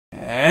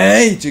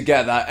Hey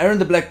together, Aaron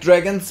the Black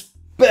Dragon's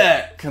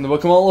back, and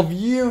welcome all of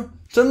you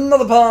to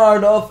another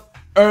part of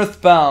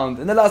Earthbound.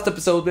 In the last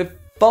episode we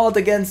fought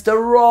against the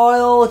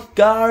Royal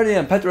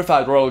Guardian,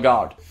 petrified Royal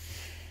Guard.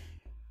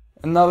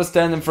 And now we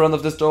stand in front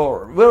of this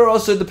door. We're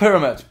also in the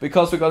pyramid,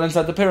 because we got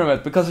inside the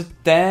pyramid, because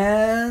it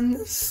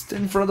danced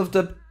in front of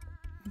the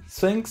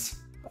Sphinx.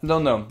 I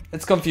don't know,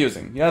 it's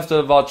confusing. You have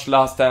to watch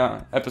last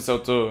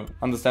episode to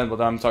understand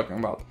what I'm talking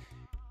about.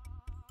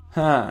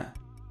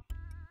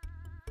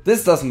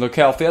 This doesn't look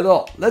healthy at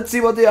all. Let's see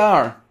what they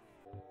are.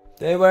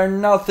 They were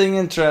nothing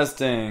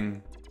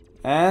interesting.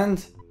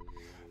 And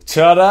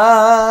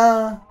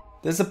ta-da!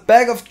 There's a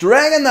bag of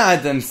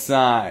Dragonite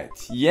inside.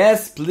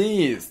 Yes,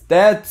 please.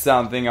 That's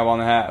something I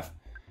wanna have.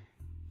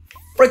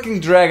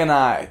 Freaking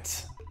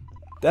Dragonite.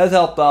 That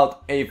helped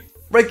out a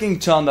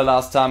freaking ton the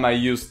last time I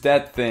used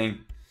that thing.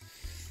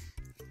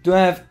 Do I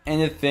have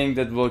anything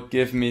that will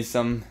give me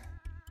some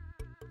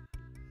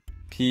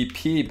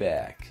PP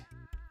back?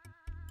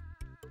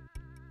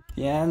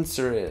 The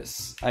answer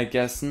is, I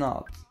guess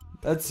not.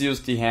 Let's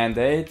use the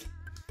hand-aid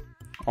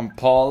on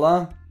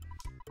Paula.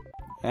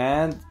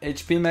 And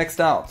HP maxed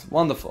out.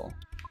 Wonderful.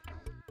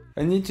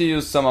 I need to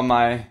use some of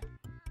my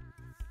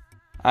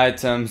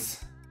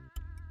items.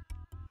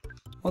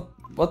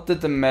 What did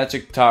the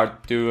magic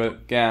tart do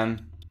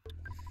again?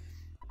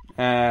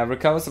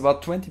 Recovers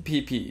about 20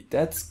 PP.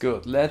 That's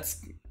good.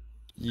 Let's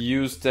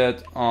use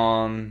that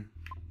on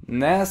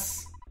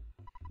Ness.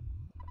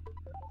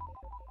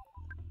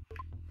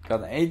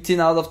 Got 18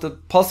 out of the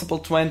possible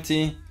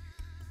 20.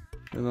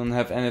 We don't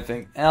have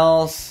anything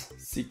else.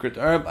 Secret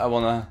herb, I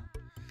wanna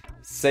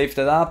save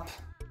that up.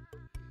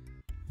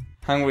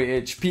 Hungry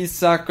HP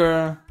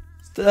sucker.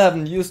 Still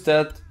haven't used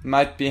that.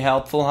 Might be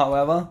helpful,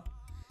 however.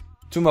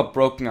 2 more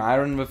broken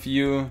iron with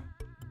you.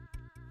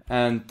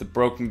 And the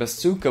broken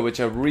bazooka, which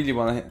I really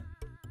wanna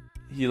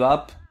heal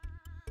up.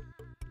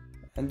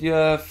 And you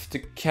have the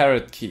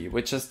carrot key,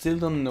 which I still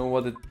don't know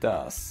what it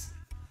does.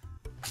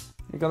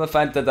 We're gonna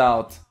find that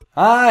out.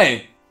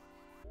 Hi!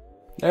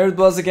 There it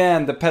was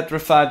again, the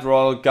petrified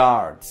Royal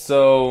Guard.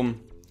 So,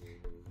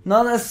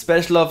 not as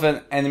special of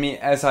an enemy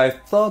as I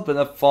thought when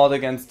I fought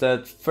against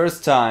that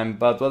first time,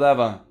 but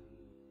whatever.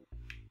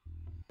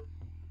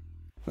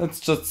 Let's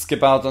just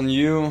skip out on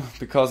you,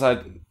 because I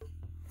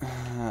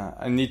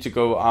need to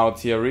go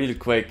out here really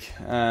quick.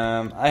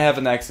 I have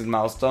an exit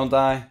mouse, don't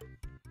I?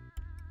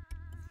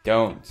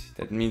 Don't.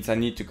 That means I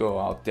need to go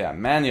out there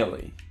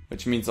manually,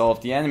 which means all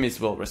of the enemies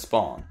will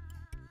respawn.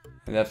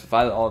 And I have to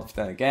fight all of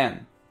them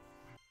again.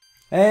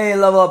 Hey,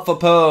 level up for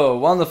Poe,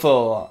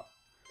 wonderful.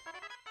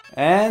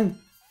 And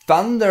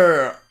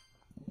Thunder,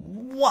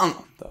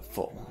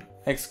 wonderful.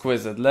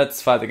 Exquisite,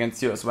 let's fight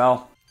against you as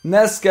well.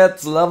 Ness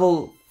gets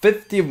level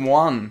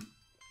 51.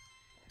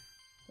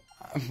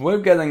 We're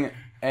getting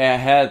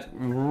ahead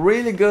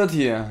really good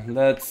here.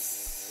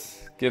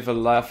 Let's give a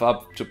life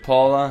up to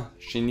Paula,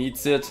 she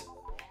needs it.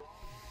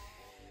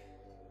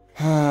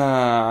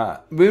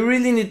 We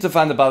really need to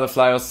find a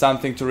butterfly or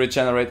something to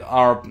regenerate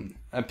our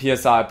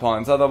PSI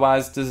points,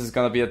 otherwise this is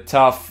gonna be a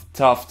tough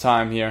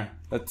time here.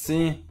 Let's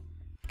see.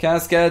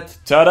 Casket,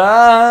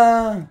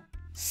 ta-da!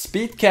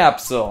 Speed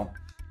capsule.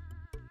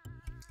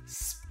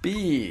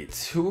 Speed,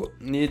 who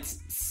needs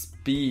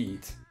speed?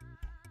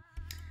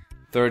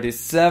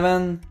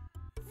 37,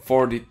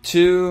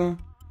 42,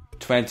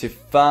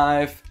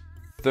 25,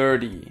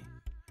 30.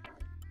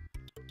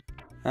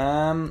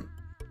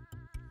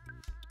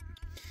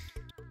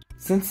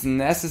 Since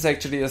Ness is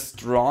actually a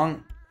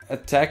strong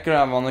attacker,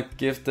 I wanna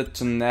give that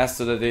to Ness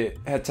so that he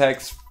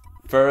attacks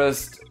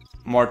first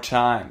more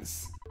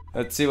times.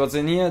 Let's see what's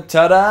in here.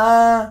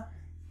 Ta-da!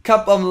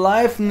 Cup of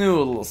life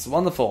noodles.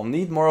 Wonderful.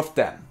 Need more of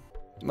them.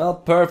 Well,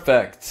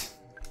 perfect.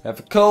 Have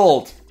a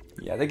cold.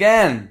 Yet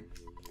again.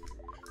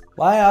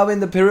 Why are we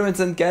in the pyramids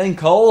and getting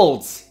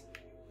colds?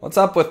 What's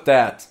up with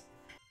that?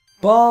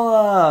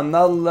 Paula,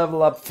 another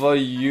level up for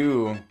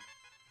you.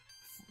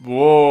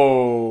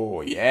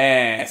 Whoa,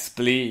 yes,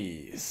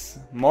 please.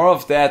 More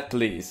of that,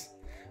 please.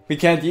 We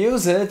can't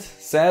use it,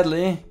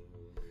 sadly,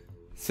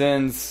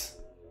 since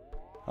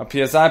our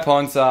PSI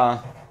points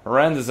are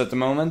horrendous at the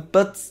moment,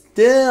 but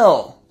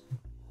still.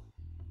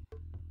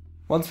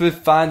 Once we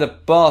find a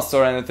boss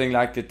or anything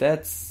like that,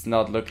 that's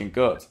not looking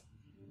good.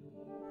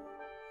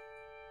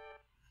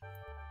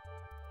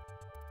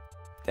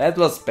 That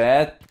was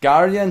bad.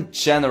 Guardian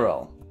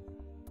General.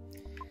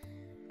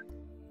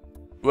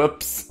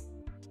 Whoops.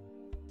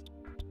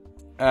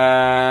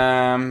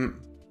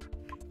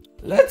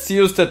 Let's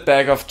use that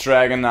bag of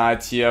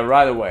Dragonite here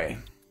right away.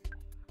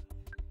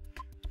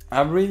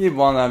 I really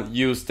wanna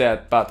use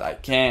that, but I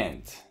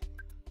can't.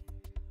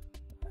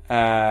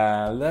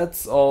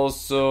 Let's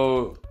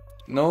also...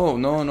 No.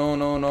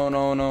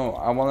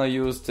 I wanna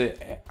use the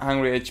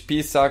Hungry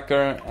HP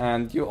Sucker,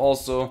 and you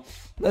also...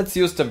 Let's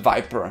use the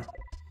Viper.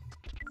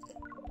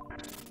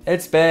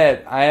 It's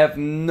bad. I have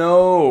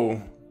no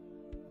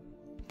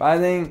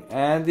biting,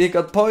 and he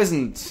got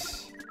poisoned.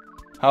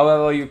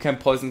 However, you can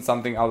poison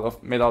something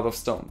made out of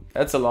stone.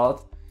 That's a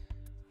lot.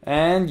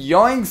 And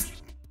yoinks!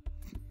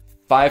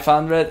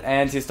 500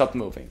 and he stopped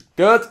moving.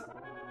 Good.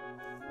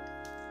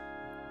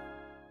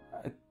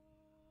 I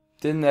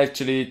didn't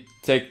actually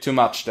take too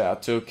much there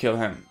to kill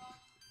him.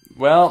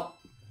 Well,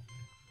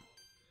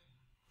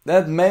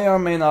 that may or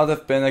may not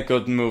have been a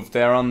good move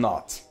there or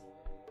not.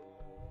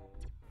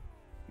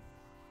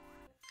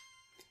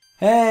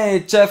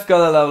 Hey, Jeff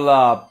got a level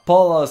up.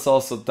 Paula's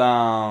also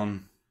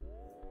down.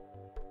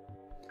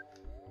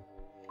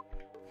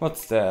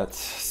 What's that?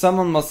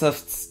 Someone must have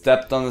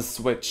stepped on a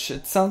switch.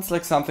 It sounds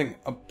like something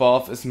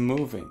above is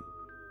moving.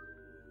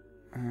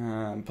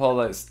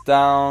 Paula is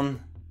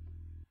down.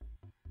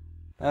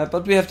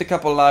 But we have the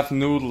couple live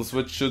noodles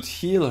which should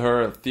heal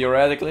her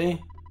theoretically.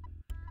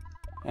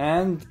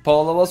 And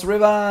Paula was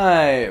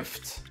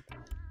revived.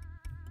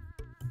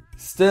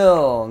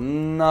 Still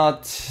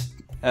not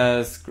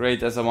as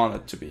great as I want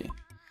it to be.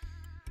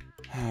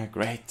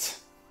 Great.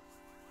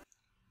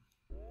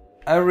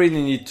 I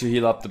really need to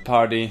heal up the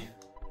party.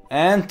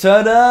 And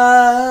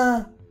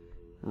ta-da!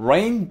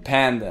 Rain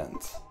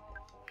Pendant.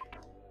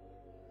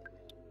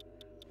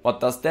 What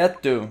does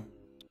that do?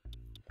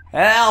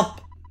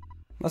 Help!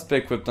 Must be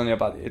equipped on your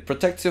body. It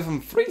protects you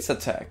from freeze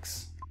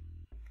attacks.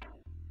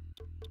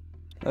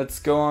 Let's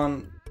go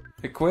on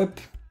equip.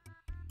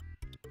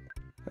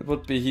 It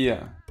would be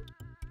here.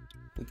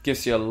 It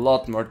gives you a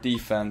lot more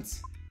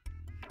defense.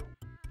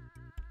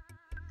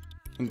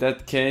 In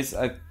that case,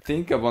 I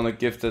think I want to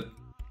give that...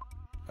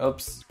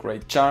 Oops,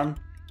 great charm.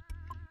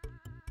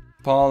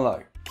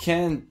 Paula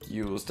can't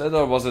use that,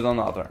 or was it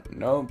another?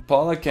 No,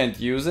 Paula can't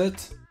use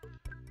it.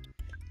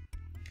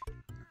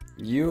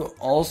 You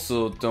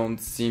also don't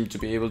seem to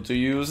be able to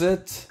use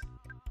it.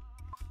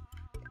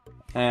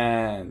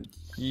 And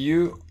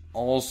you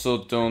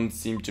also don't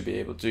seem to be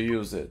able to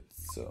use it.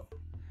 So,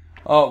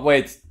 oh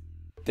wait,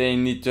 they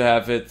need to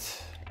have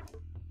it.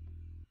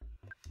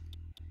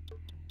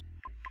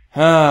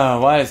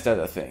 Why is that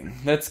a thing?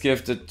 Let's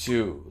give the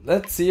two.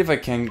 Let's see if I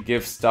can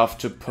give stuff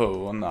to Poe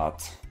or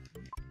not.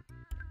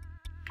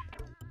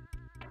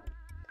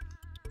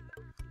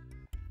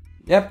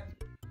 Yep.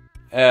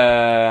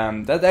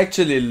 That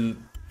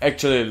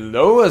actually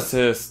lowers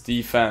his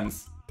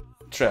defense.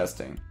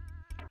 Interesting.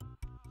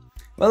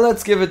 Well,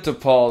 let's give it to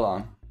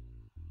Paula.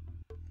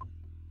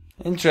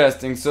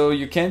 Interesting, so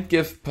you can't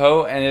give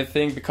Poe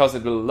anything because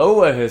it will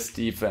lower his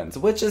defense,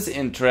 which is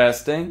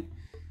interesting.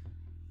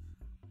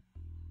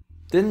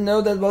 Didn't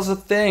know that was a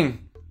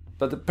thing,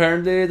 but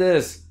apparently it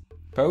is.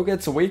 Poe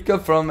gets weaker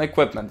from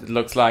equipment, it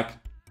looks like.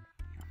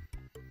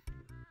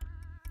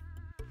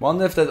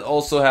 Wonder if that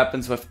also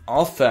happens with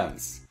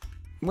offense.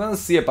 We'll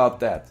see about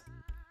that.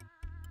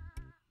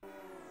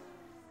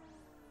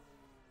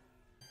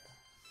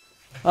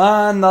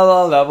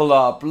 Another level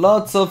up.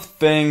 Lots of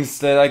things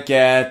that I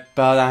get,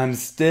 but I'm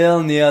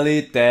still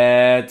nearly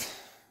dead.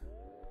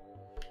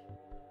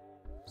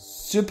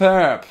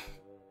 Superb.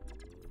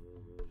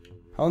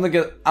 I wanna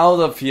get out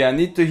of here. I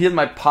need to heal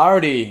my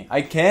party.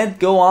 I can't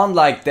go on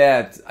like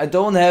that. I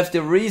don't have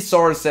the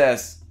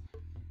resources.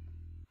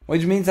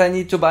 Which means I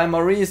need to buy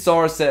more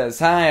resources.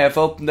 Hi, I've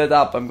opened it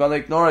up. I'm gonna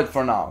ignore it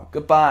for now.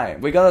 Goodbye.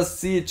 We're gonna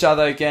see each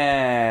other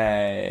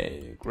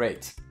again.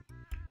 Great.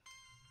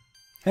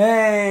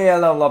 Hey, I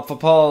level up for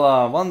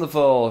Paula.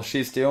 Wonderful.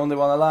 She's the only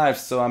one alive,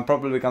 so I'm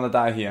probably gonna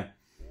die here.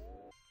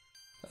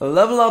 A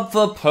level up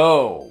for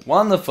Poe.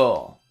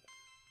 Wonderful.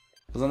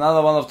 There's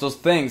another one of those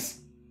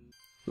things.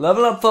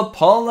 Level up for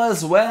Paula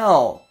as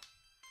well.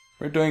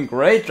 We're doing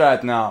great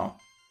right now.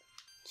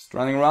 Just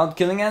running around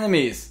killing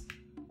enemies.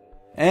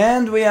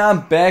 And we are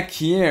back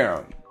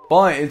here.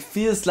 Boy, it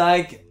feels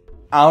like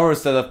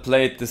hours that I've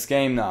played this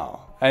game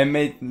now. I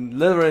made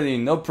literally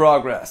no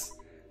progress.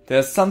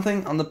 There's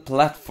something on the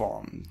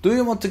platform. Do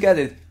you want to get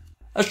it?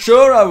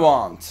 Sure I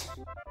want.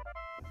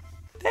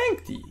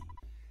 Thank thee.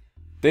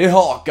 The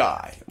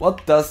Hawkeye.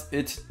 What does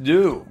it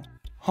do?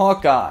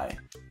 Hawkeye.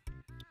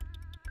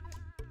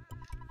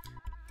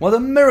 What a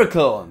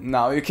miracle.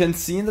 Now you can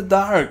see in the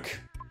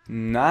dark.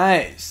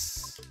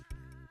 Nice.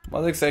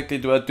 What exactly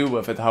do I do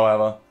with it,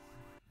 however?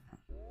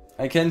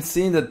 I can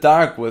see in the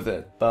dark with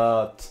it,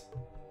 but...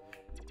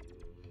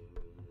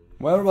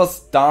 where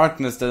was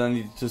darkness that I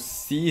needed to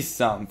see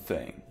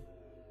something?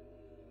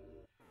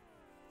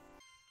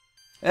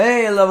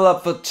 Hey, level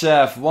up for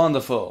Jeff,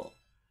 wonderful.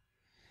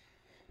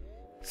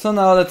 So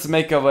now let's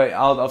make our way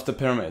out of the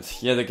pyramid,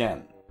 yet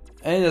again.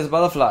 Hey, there's a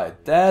butterfly,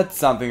 that's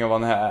something I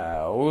wanna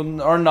have,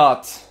 or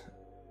not.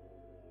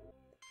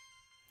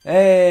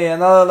 Hey,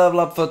 another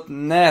level up for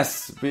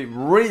Ness, we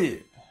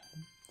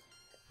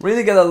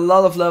really get a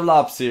lot of level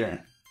ups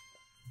here.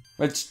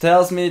 Which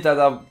tells me that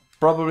I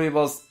probably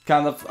was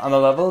kind of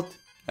underleveled.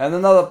 And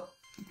another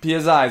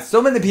PSI. So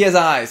many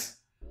PSIs!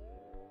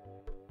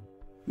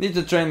 Need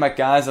to train my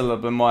guys a little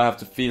bit more, I have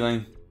the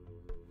feeling.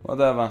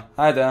 Whatever.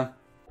 Hi there.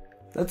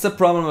 That's the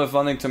problem with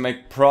wanting to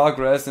make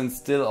progress and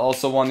still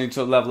also wanting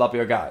to level up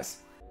your guys.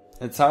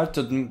 It's hard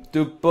to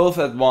do both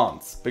at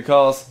once.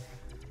 Because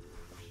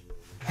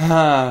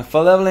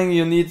for leveling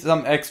you need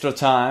some extra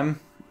time.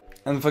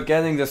 And for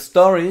getting the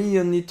story,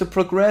 you need to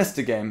progress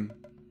the game.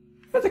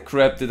 Where the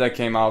crap did I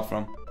came out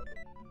from?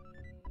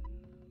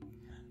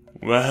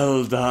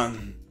 Well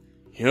done.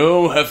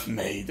 You have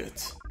made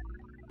it.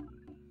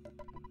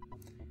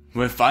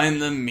 We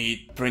finally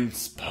meet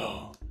Prince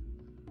Po.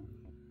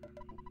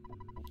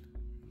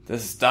 The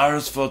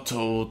stars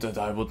foretold that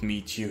I would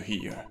meet you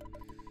here.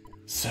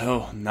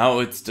 So now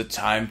it's the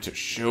time to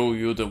show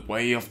you the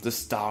way of the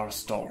star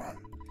storm.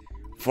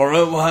 For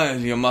a while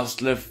you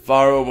must live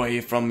far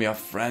away from your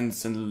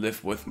friends and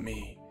live with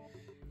me.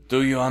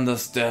 Do you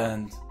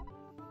understand?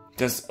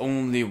 There's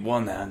only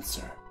one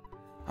answer.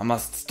 I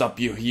must stop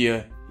you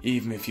here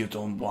even if you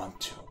don't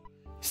want to.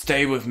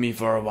 Stay with me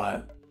for a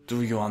while.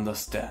 Do you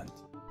understand?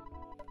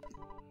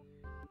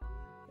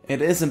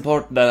 It is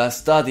important that I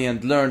study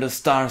and learn the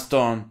star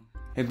storm.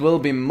 It will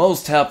be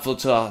most helpful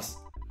to us.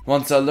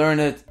 Once I learn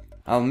it,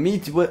 I'll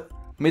meet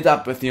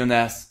up with you,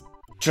 Ness.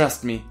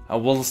 Trust me, I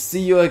will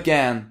see you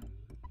again.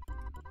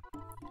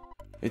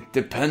 It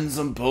depends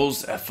on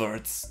both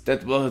efforts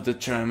that will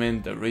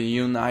determine the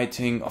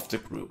reuniting of the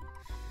group.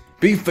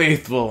 Be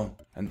faithful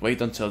and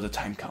wait until the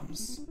time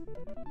comes.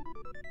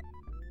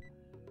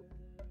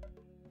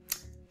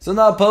 So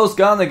now Po's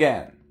gone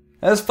again.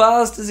 As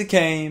fast as he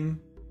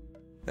came,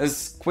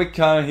 as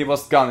quicker he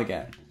was gone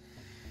again.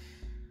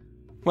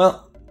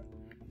 Well,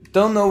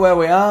 don't know where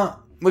we are.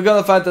 We're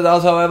gonna find that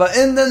out, however,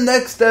 in the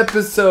next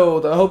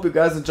episode. I hope you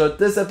guys enjoyed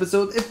this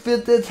episode. If you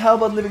did, how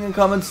about leaving a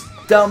comment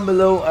down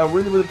below? I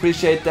really would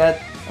appreciate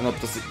that. And hope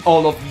to see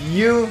all of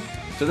you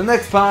to the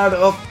next part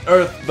of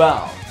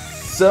Earthbound.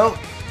 So,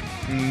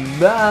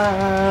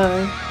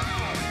 bye!